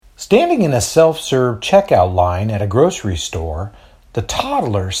Standing in a self-serve checkout line at a grocery store, the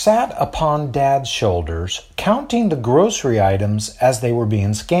toddler sat upon Dad's shoulders, counting the grocery items as they were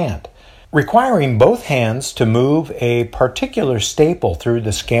being scanned. Requiring both hands to move a particular staple through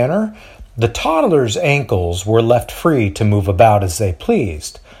the scanner, the toddler's ankles were left free to move about as they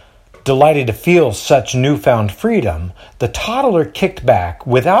pleased. Delighted to feel such newfound freedom, the toddler kicked back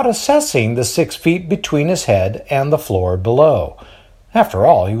without assessing the 6 feet between his head and the floor below. After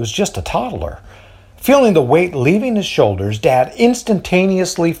all, he was just a toddler. Feeling the weight leaving his shoulders, Dad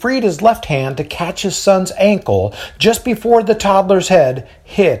instantaneously freed his left hand to catch his son's ankle just before the toddler's head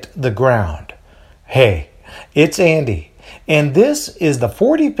hit the ground. Hey, it's Andy, and this is the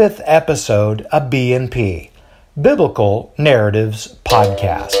 45th episode of B&P, Biblical Narratives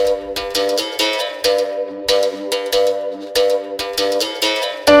Podcast.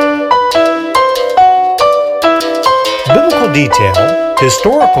 Biblical detail,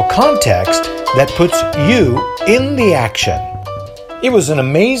 historical context that puts you in the action. It was an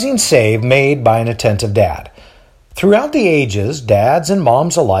amazing save made by an attentive dad. Throughout the ages, dads and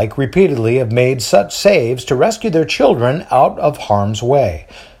moms alike repeatedly have made such saves to rescue their children out of harm's way.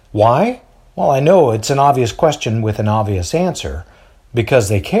 Why? Well, I know it's an obvious question with an obvious answer. Because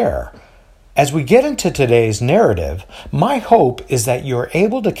they care. As we get into today's narrative, my hope is that you're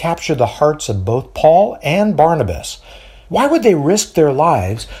able to capture the hearts of both Paul and Barnabas. Why would they risk their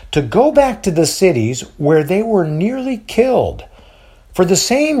lives to go back to the cities where they were nearly killed? For the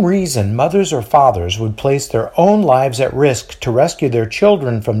same reason mothers or fathers would place their own lives at risk to rescue their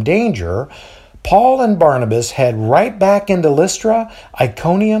children from danger, Paul and Barnabas head right back into Lystra,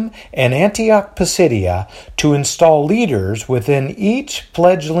 Iconium, and Antioch Pisidia to install leaders within each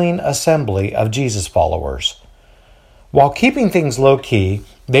fledgling assembly of Jesus followers. While keeping things low-key,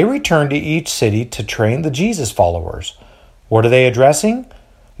 they return to each city to train the Jesus followers. What are they addressing?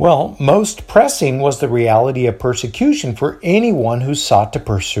 Well, most pressing was the reality of persecution for anyone who sought to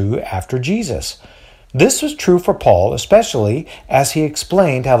pursue after Jesus. This was true for Paul, especially as he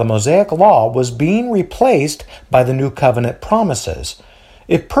explained how the Mosaic Law was being replaced by the New Covenant promises.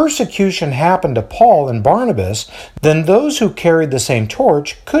 If persecution happened to Paul and Barnabas, then those who carried the same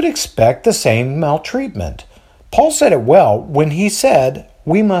torch could expect the same maltreatment. Paul said it well when he said,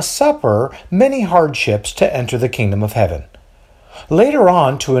 "We must suffer many hardships to enter the kingdom of heaven." Later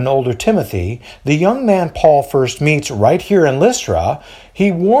on, to an older Timothy, the young man Paul first meets right here in Lystra, he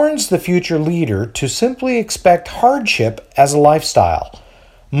warns the future leader to simply expect hardship as a lifestyle.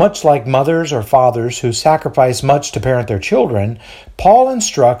 Much like mothers or fathers who sacrifice much to parent their children, Paul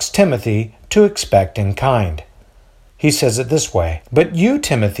instructs Timothy to expect in kind. He says it this way, "But you,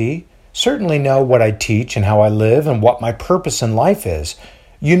 Timothy, certainly know what I teach and how I live and what my purpose in life is.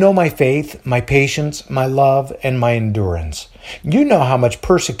 You know my faith, my patience, my love, and my endurance. You know how much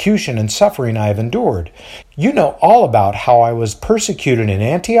persecution and suffering I have endured. You know all about how I was persecuted in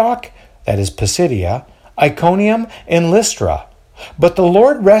Antioch, that is Pisidia, Iconium, and Lystra. But the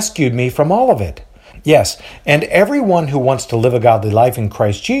Lord rescued me from all of it. Yes, and everyone who wants to live a godly life in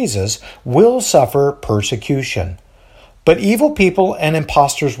Christ Jesus will suffer persecution. But evil people and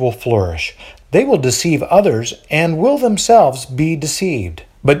impostors will flourish. They will deceive others and will themselves be deceived.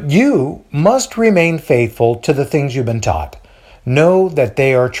 But you must remain faithful to the things you've been taught. Know that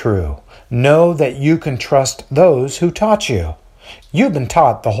they are true. Know that you can trust those who taught you. You've been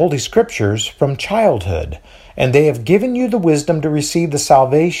taught the Holy Scriptures from childhood, and they have given you the wisdom to receive the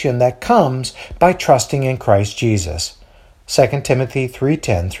salvation that comes by trusting in Christ Jesus." 2 Timothy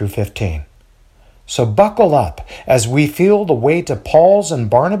 3:10 through 15. So buckle up as we feel the weight of Paul's and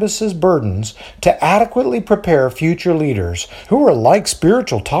Barnabas' burdens to adequately prepare future leaders who are like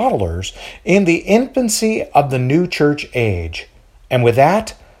spiritual toddlers in the infancy of the new church age. And with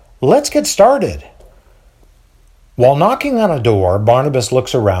that, let's get started. While knocking on a door, Barnabas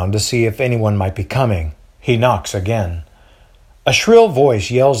looks around to see if anyone might be coming. He knocks again. A shrill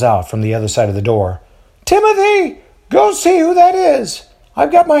voice yells out from the other side of the door, "Timothy, go see who that is.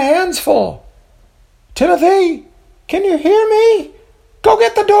 I've got my hands full. Timothy, can you hear me? Go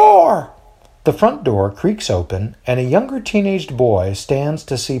get the door." The front door creaks open, and a younger teenaged boy stands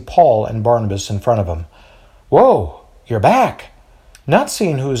to see Paul and Barnabas in front of him. "Whoa, you're back." Not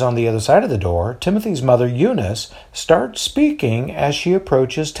seeing who's on the other side of the door, Timothy's mother, Eunice, starts speaking as she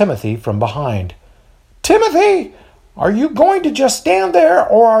approaches Timothy from behind. "Timothy, are you going to just stand there,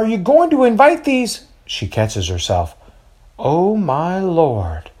 or are you going to invite these—" She catches herself. "Oh, my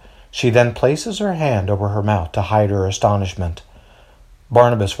Lord." She then places her hand over her mouth to hide her astonishment.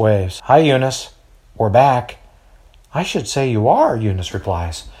 Barnabas waves. "Hi, Eunice. We're back." "I should say you are," Eunice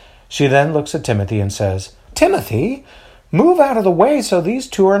replies. She then looks at Timothy and says, "Timothy, Move out of the way so these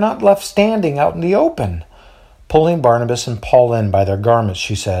two are not left standing out in the open. Pulling Barnabas and Paul in by their garments,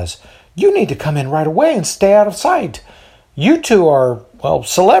 she says, "You need to come in right away and stay out of sight. You two are,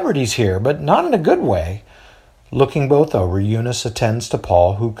 celebrities here, but not in a good way." Looking both over, Eunice attends to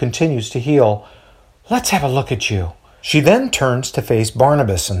Paul, who continues to heal. "Let's have a look at you." She then turns to face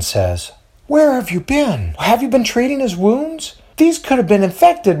Barnabas and says, "Where have you been? Have you been treating his wounds? These could have been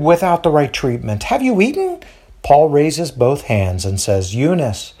infected without the right treatment. Have you eaten?" Paul raises both hands and says,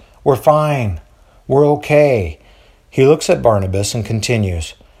 "Eunice, we're fine. We're okay." He looks at Barnabas and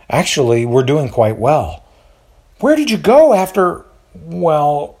continues, "Actually, we're doing quite well." "Where did you go after,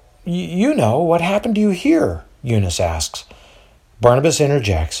 you know, what happened to you here?" Eunice asks. Barnabas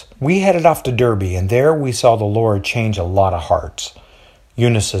interjects, "We headed off to Derbe, and there we saw the Lord change a lot of hearts."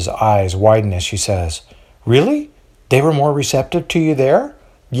 Eunice's eyes widen as she says, "Really? They were more receptive to you there?"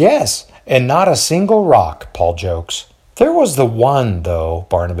 "Yes, and not a single rock," Paul jokes. "There was the one, though,"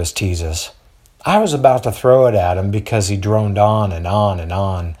 Barnabas teases. "I was about to throw it at him because he droned on and on and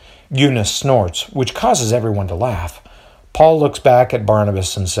on." Eunice snorts, which causes everyone to laugh. Paul looks back at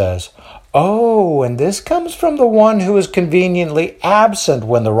Barnabas and says, "Oh, and this comes from the one who was conveniently absent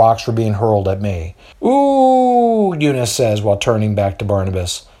when the rocks were being hurled at me." "Ooh," Eunice says while turning back to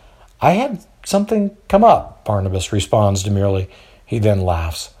Barnabas. "I had something come up," Barnabas responds demurely. He then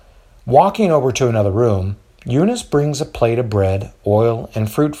laughs. Walking over to another room, Eunice brings a plate of bread, oil,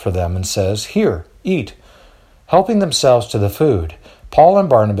 and fruit for them and says, "Here, eat." Helping themselves to the food, Paul and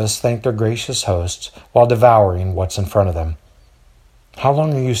Barnabas thank their gracious hosts while devouring what's in front of them. "How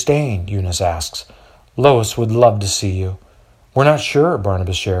long are you staying?" Eunice asks. "Lois would love to see you." "We're not sure,"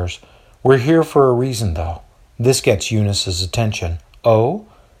 Barnabas shares. "We're here for a reason, though." This gets Eunice's attention. "Oh?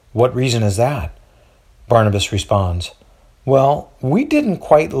 What reason is that?" Barnabas responds, "Well, we didn't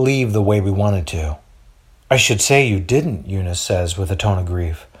quite leave the way we wanted to." "I should say you didn't," Eunice says with a tone of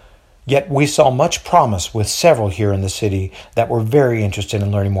grief. "Yet we saw much promise with several here in the city that were very interested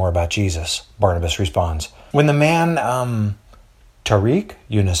in learning more about Jesus," Barnabas responds. "When the man, Tariq,"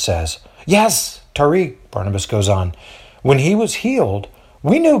 Eunice says. "Yes, Tariq," Barnabas goes on. "When he was healed,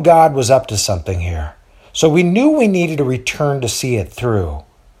 we knew God was up to something here. So we knew we needed to return to see it through."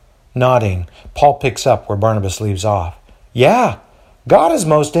 Nodding, Paul picks up where Barnabas leaves off. "Yeah, God is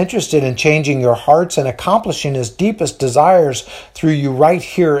most interested in changing your hearts and accomplishing his deepest desires through you right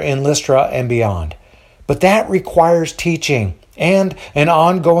here in Lystra and beyond. But that requires teaching and an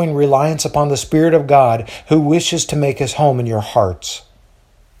ongoing reliance upon the Spirit of God who wishes to make his home in your hearts."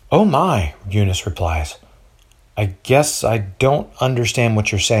 "Oh my," Eunice replies. "I guess I don't understand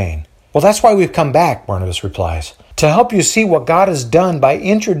what you're saying." "Well, that's why we've come back," Barnabas replies, "to help you see what God has done by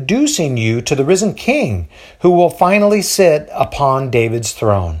introducing you to the risen King who will finally sit upon David's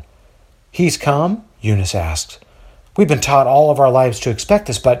throne." "He's come?" Eunice asks. "We've been taught all of our lives to expect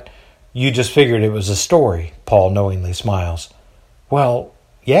this, but—" "You just figured it was a story," Paul knowingly smiles. "Well,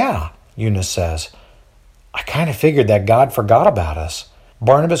 yeah," Eunice says. "I kind of figured that God forgot about us."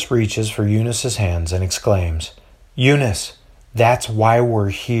 Barnabas reaches for Eunice's hands and exclaims, "Eunice, that's why we're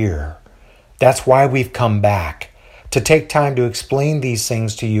here. That's why we've come back, to take time to explain these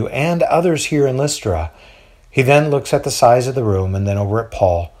things to you and others here in Lystra." He then looks at the size of the room and then over at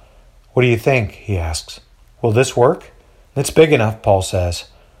Paul. "What do you think?" he asks. "Will this work?" "It's big enough," Paul says.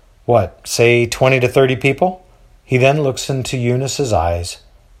 "What, say 20 to 30 people?" He then looks into Eunice's eyes.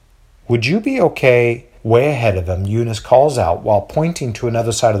 "Would you be okay?" Way ahead of him, Eunice calls out while pointing to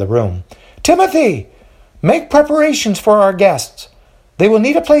another side of the room. "Timothy, make preparations for our guests. They will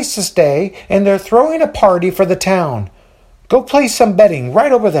need a place to stay, and they're throwing a party for the town. Go place some bedding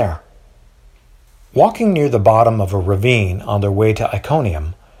right over there." Walking near the bottom of a ravine on their way to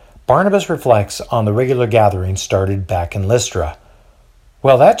Iconium, Barnabas reflects on the regular gatherings started back in Lystra.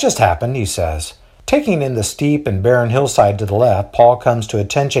 "Well, that just happened," he says. Taking in the steep and barren hillside to the left, Paul comes to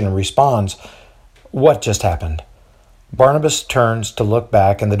attention and responds, "What just happened?" Barnabas turns to look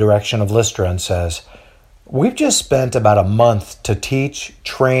back in the direction of Lystra and says, "We've just spent about a month to teach,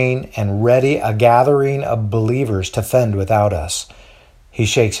 train, and ready a gathering of believers to fend without us." He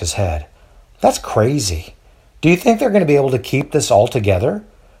shakes his head. "That's crazy. Do you think they're going to be able to keep this all together?"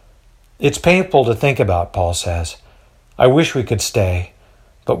 "It's painful to think about," Paul says. "I wish we could stay,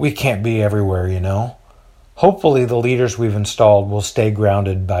 but we can't be everywhere, you know. Hopefully the leaders we've installed will stay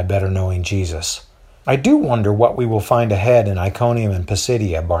grounded by better knowing Jesus. I do wonder what we will find ahead in Iconium and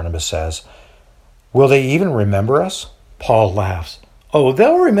Pisidia," Barnabas says. "Will they even remember us?" Paul laughs. "Oh,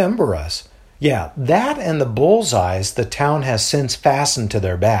 they'll remember us. Yeah, that and the bullseyes the town has since fastened to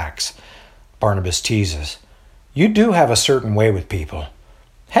their backs." Barnabas teases. "You do have a certain way with people."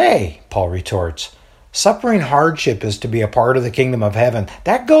 "Hey," Paul retorts, Suffering hardship is to be a part of the kingdom of heaven.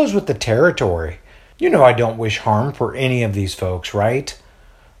 That goes with the territory. You know I don't wish harm for any of these folks, right?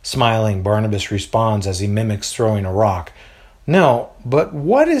 Smiling, Barnabas responds as he mimics throwing a rock. No, but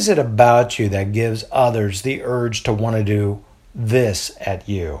what is it about you that gives others the urge to want to do this at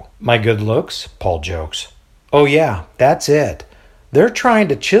you? My good looks, Paul jokes. Oh yeah, that's it. They're trying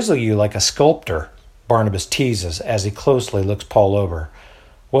to chisel you like a sculptor, Barnabas teases as he closely looks Paul over.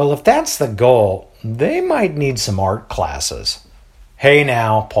 Well, if that's the goal, they might need some art classes. Hey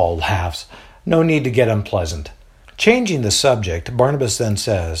now, Paul laughs. No need to get unpleasant. Changing the subject, Barnabas then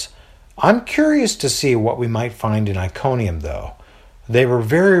says, I'm curious to see what we might find in Iconium, though. They were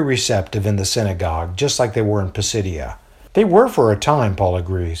very receptive in the synagogue, just like they were in Pisidia. They were for a time, Paul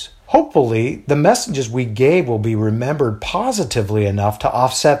agrees. Hopefully, the messages we gave will be remembered positively enough to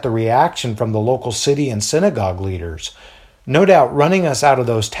offset the reaction from the local city and synagogue leaders. No doubt running us out of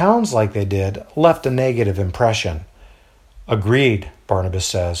those towns like they did left a negative impression. Agreed, Barnabas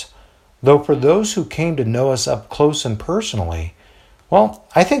says. Though for those who came to know us up close and personally, well,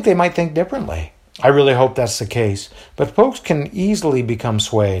 I think they might think differently. I really hope that's the case, but folks can easily become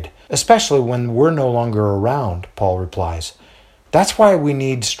swayed, especially when we're no longer around, Paul replies. That's why we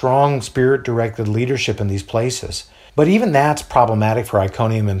need strong spirit-directed leadership in these places. But even that's problematic for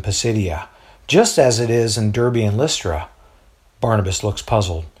Iconium and Pisidia, just as it is in Derbe and Lystra. Barnabas looks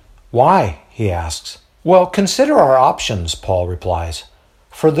puzzled. Why? He asks. Well, consider our options, Paul replies.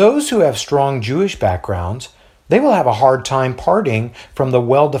 For those who have strong Jewish backgrounds, they will have a hard time parting from the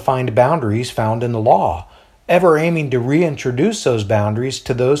well-defined boundaries found in the law, ever aiming to reintroduce those boundaries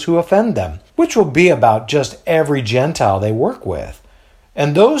to those who offend them, which will be about just every Gentile they work with.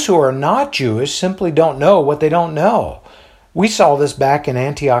 And those who are not Jewish simply don't know what they don't know. We saw this back in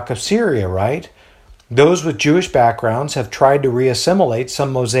Antioch of Syria, right? Those with Jewish backgrounds have tried to reassimilate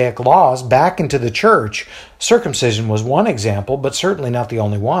some Mosaic laws back into the church. Circumcision was one example, but certainly not the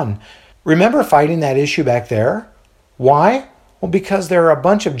only one. Remember fighting that issue back there? Why? Well, because there are a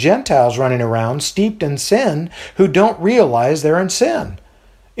bunch of Gentiles running around steeped in sin who don't realize they're in sin.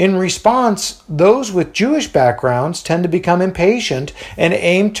 In response, those with Jewish backgrounds tend to become impatient and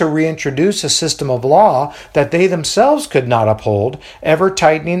aim to reintroduce a system of law that they themselves could not uphold, ever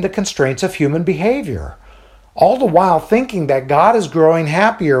tightening the constraints of human behavior, all the while thinking that God is growing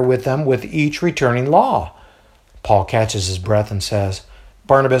happier with them with each returning law. Paul catches his breath and says,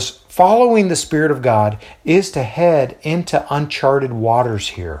 Barnabas, following the Spirit of God is to head into uncharted waters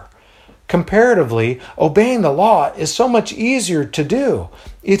here. Comparatively, obeying the law is so much easier to do.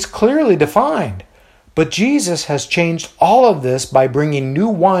 It's clearly defined. But Jesus has changed all of this by bringing new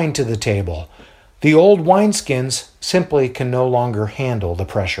wine to the table. The old wineskins simply can no longer handle the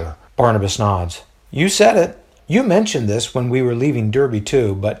pressure. Barnabas nods. You said it. You mentioned this when we were leaving Derbe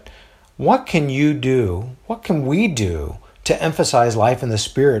too, but what can you do? What can we do to emphasize life in the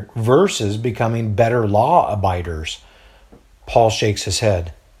Spirit versus becoming better law abiders? Paul shakes his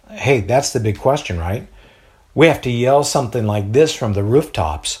head. Hey, that's the big question, right? We have to yell something like this from the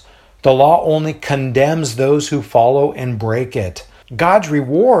rooftops. The law only condemns those who follow and break it. God's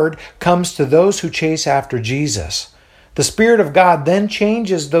reward comes to those who chase after Jesus. The Spirit of God then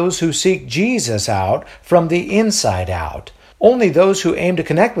changes those who seek Jesus out from the inside out. Only those who aim to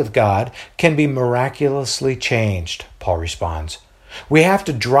connect with God can be miraculously changed, Paul responds. We have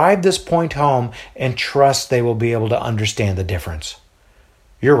to drive this point home and trust they will be able to understand the difference.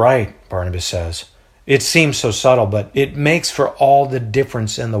 You're right, Barnabas says. It seems so subtle, but it makes for all the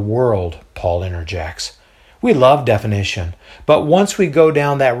difference in the world, Paul interjects. We love definition, but once we go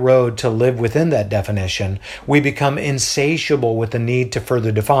down that road to live within that definition, we become insatiable with the need to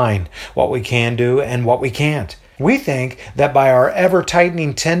further define what we can do and what we can't. We think that by our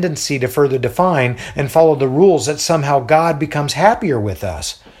ever-tightening tendency to further define and follow the rules that somehow God becomes happier with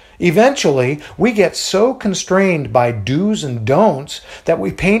us. Eventually, we get so constrained by do's and don'ts that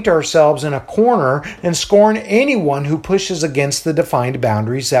we paint ourselves in a corner and scorn anyone who pushes against the defined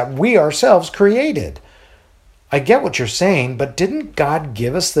boundaries that we ourselves created. I get what you're saying, but didn't God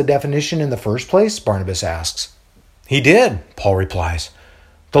give us the definition in the first place? Barnabas asks. He did, Paul replies.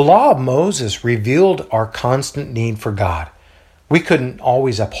 The law of Moses revealed our constant need for God. We couldn't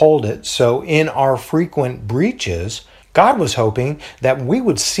always uphold it, so in our frequent breaches, God was hoping that we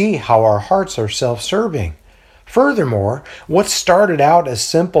would see how our hearts are self-serving. Furthermore, what started out as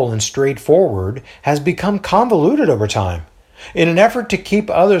simple and straightforward has become convoluted over time. In an effort to keep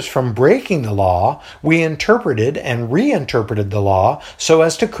others from breaking the law, we interpreted and reinterpreted the law so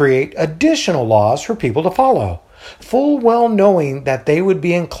as to create additional laws for people to follow, full well knowing that they would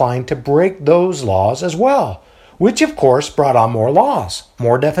be inclined to break those laws as well, which of course brought on more laws,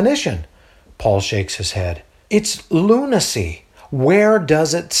 more definition. Paul shakes his head. It's lunacy. Where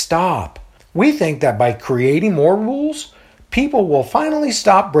does it stop? We think that by creating more rules, people will finally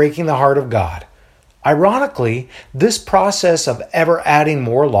stop breaking the heart of God. Ironically, this process of ever adding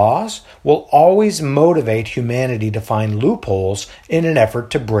more laws will always motivate humanity to find loopholes in an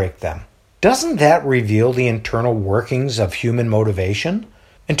effort to break them. Doesn't that reveal the internal workings of human motivation?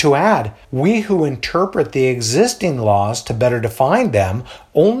 And to add, we who interpret the existing laws to better define them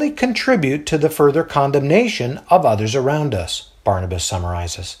only contribute to the further condemnation of others around us, Barnabas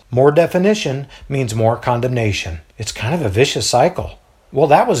summarizes. More definition means more condemnation. It's kind of a vicious cycle. Well,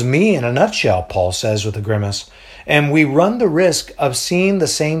 that was me in a nutshell, Paul says with a grimace. And we run the risk of seeing the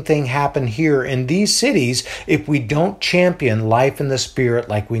same thing happen here in these cities if we don't champion life in the Spirit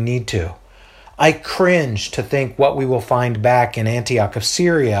like we need to. I cringe to think what we will find back in Antioch of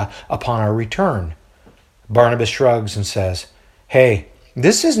Syria upon our return. Barnabas shrugs and says, "Hey,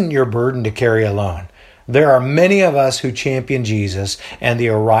 this isn't your burden to carry alone. There are many of us who champion Jesus and the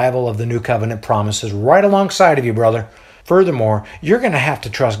arrival of the new covenant promises right alongside of you, brother. Furthermore, you're going to have to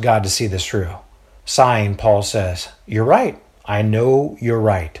trust God to see this through." Sighing, Paul says, "You're right. I know you're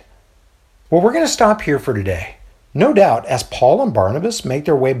right." Well, we're going to stop here for today. No doubt, as Paul and Barnabas make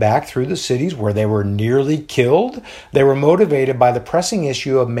their way back through the cities where they were nearly killed, they were motivated by the pressing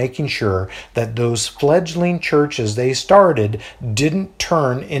issue of making sure that those fledgling churches they started didn't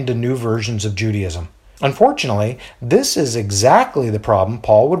turn into new versions of Judaism. Unfortunately, this is exactly the problem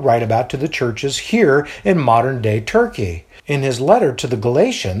Paul would write about to the churches here in modern-day Turkey. In his letter to the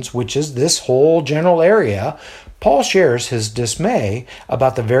Galatians, which is this whole general area, Paul shares his dismay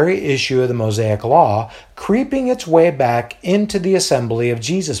about the very issue of the Mosaic Law creeping its way back into the assembly of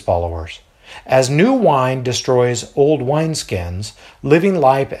Jesus followers. As new wine destroys old wineskins, living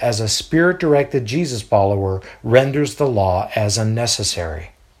life as a Spirit-directed Jesus follower renders the law as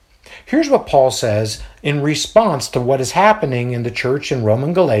unnecessary. Here's what Paul says in response to what is happening in the church in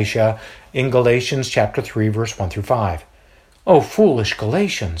Roman Galatia in Galatians chapter 3, verse 1 through 5. "O foolish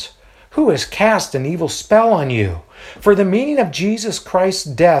Galatians! Who has cast an evil spell on you? For the meaning of Jesus Christ's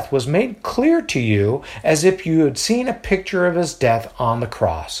death was made clear to you as if you had seen a picture of his death on the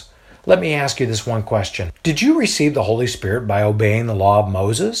cross." Let me ask you this one question. Did you receive the Holy Spirit by obeying the law of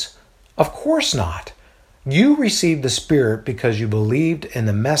Moses? Of course not. You received the Spirit because you believed in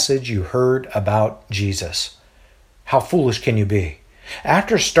the message you heard about Jesus. How foolish can you be?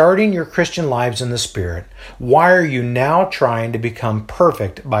 After starting your Christian lives in the Spirit, why are you now trying to become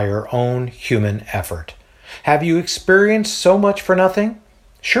perfect by your own human effort? Have you experienced so much for nothing?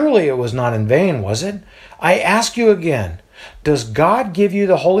 Surely it was not in vain, was it? I ask you again, does God give you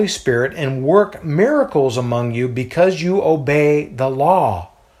the Holy Spirit and work miracles among you because you obey the law?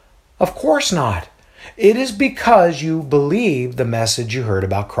 Of course not. It is because you believe the message you heard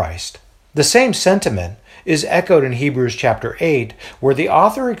about Christ. The same sentiment is echoed in Hebrews chapter 8, where the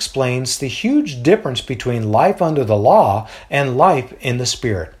author explains the huge difference between life under the law and life in the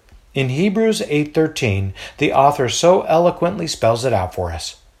Spirit. In Hebrews 8:13, the author so eloquently spells it out for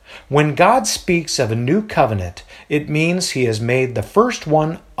us. When God speaks of a new covenant, it means he has made the first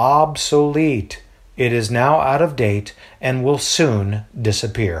one obsolete. It is now out of date and will soon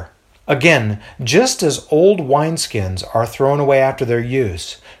disappear. Again, just as old wineskins are thrown away after their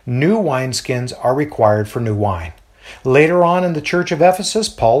use, new wineskins are required for new wine. Later on in the church of Ephesus,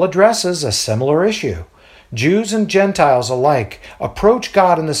 Paul addresses a similar issue. Jews and Gentiles alike approach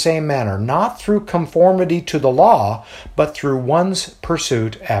God in the same manner, not through conformity to the law, but through one's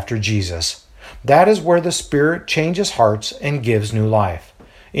pursuit after Jesus. That is where the Spirit changes hearts and gives new life.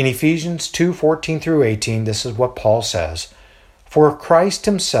 In Ephesians 2:14 through 18, this is what Paul says. "For Christ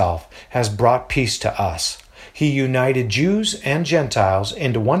himself has brought peace to us. He united Jews and Gentiles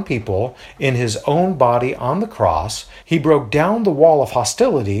into one people in his own body on the cross. He broke down the wall of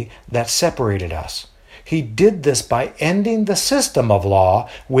hostility that separated us. He did this by ending the system of law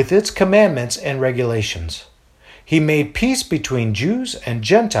with its commandments and regulations. He made peace between Jews and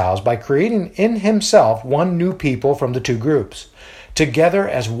Gentiles by creating in himself one new people from the two groups. Together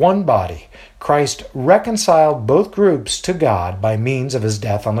as one body, Christ reconciled both groups to God by means of his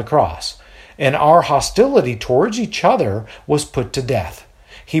death on the cross, and our hostility towards each other was put to death.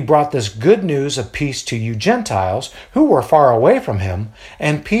 He brought this good news of peace to you Gentiles who were far away from him,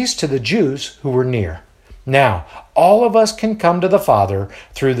 and peace to the Jews who were near. Now, all of us can come to the Father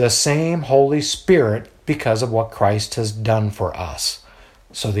through the same Holy Spirit because of what Christ has done for us."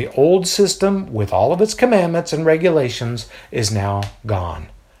 So the old system, with all of its commandments and regulations, is now gone.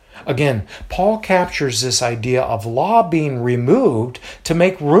 Again, Paul captures this idea of law being removed to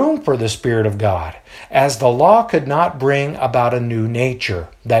make room for the Spirit of God, as the law could not bring about a new nature,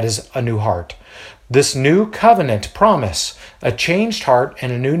 that is, a new heart. This new covenant promise, a changed heart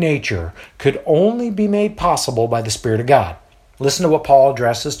and a new nature, could only be made possible by the Spirit of God. Listen to what Paul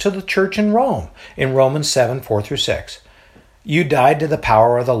addresses to the church in Rome in Romans 7, 4-6. You died to the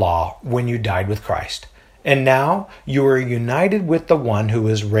power of the law when you died with Christ. And now you are united with the one who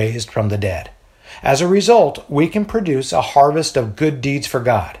is raised from the dead. As a result, we can produce a harvest of good deeds for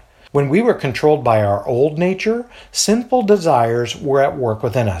God. When we were controlled by our old nature, sinful desires were at work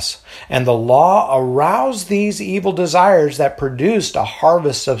within us, and the law aroused these evil desires that produced a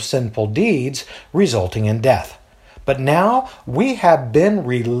harvest of sinful deeds, resulting in death. But now we have been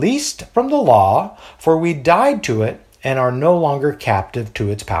released from the law, for we died to it and are no longer captive to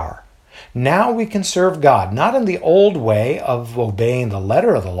its power. Now we can serve God, not in the old way of obeying the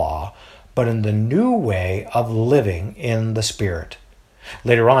letter of the law, but in the new way of living in the Spirit.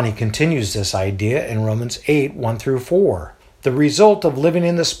 Later on, he continues this idea in Romans 8, 1-4. The result of living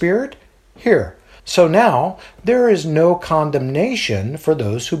in the Spirit? Here. So now, there is no condemnation for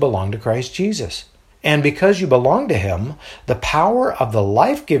those who belong to Christ Jesus. And because you belong to Him, the power of the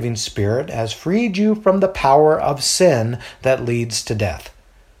life-giving Spirit has freed you from the power of sin that leads to death.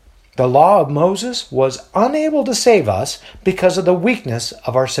 The law of Moses was unable to save us because of the weakness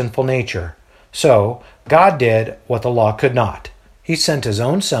of our sinful nature. So, God did what the law could not. He sent His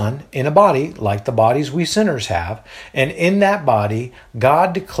own Son in a body like the bodies we sinners have, and in that body,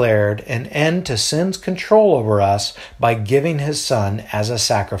 God declared an end to sin's control over us by giving His Son as a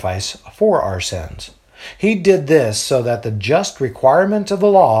sacrifice for our sins. He did this so that the just requirements of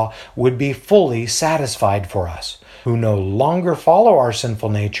the law would be fully satisfied for us, who no longer follow our sinful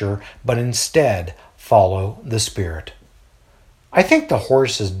nature, but instead follow the Spirit. I think the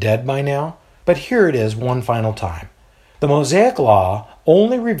horse is dead by now, but here it is one final time. The Mosaic Law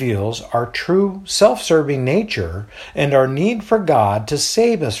only reveals our true self-serving nature and our need for God to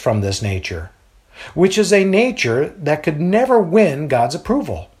save us from this nature, which is a nature that could never win God's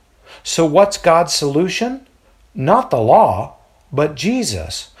approval. So what's God's solution? Not the law, but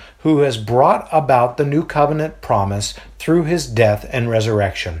Jesus, who has brought about the new covenant promise through His death and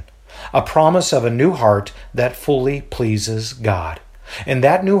resurrection, a promise of a new heart that fully pleases God. And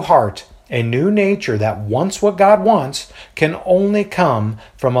that new heart, a new nature that wants what God wants, can only come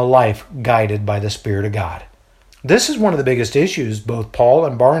from a life guided by the Spirit of God. This is one of the biggest issues both Paul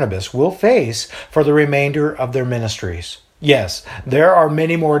and Barnabas will face for the remainder of their ministries. Yes, there are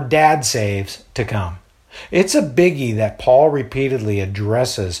many more dad saves to come. It's a biggie that Paul repeatedly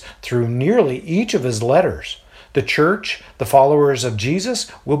addresses through nearly each of his letters. The church, the followers of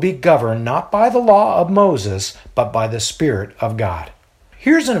Jesus, will be governed not by the law of Moses, but by the Spirit of God.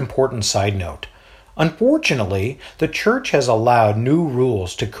 Here's an important side note. Unfortunately, the church has allowed new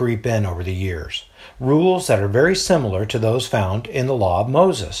rules to creep in over the years. Rules that are very similar to those found in the law of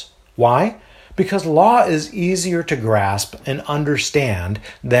Moses. Why? Because law is easier to grasp and understand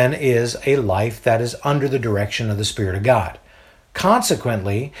than is a life that is under the direction of the Spirit of God.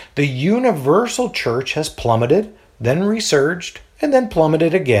 Consequently, the universal church has plummeted, then resurged, and then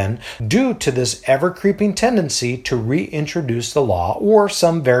plummeted again due to this ever-creeping tendency to reintroduce the law, or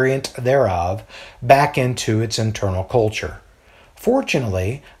some variant thereof, back into its internal culture.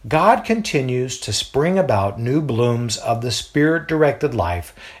 Fortunately, God continues to spring about new blooms of the Spirit-directed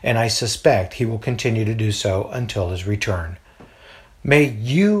life, and I suspect He will continue to do so until His return. May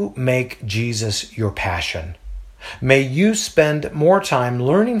you make Jesus your passion. May you spend more time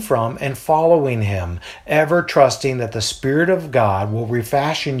learning from and following Him, ever trusting that the Spirit of God will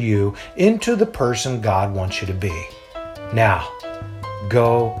refashion you into the person God wants you to be. Now,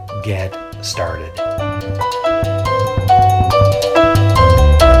 go get started.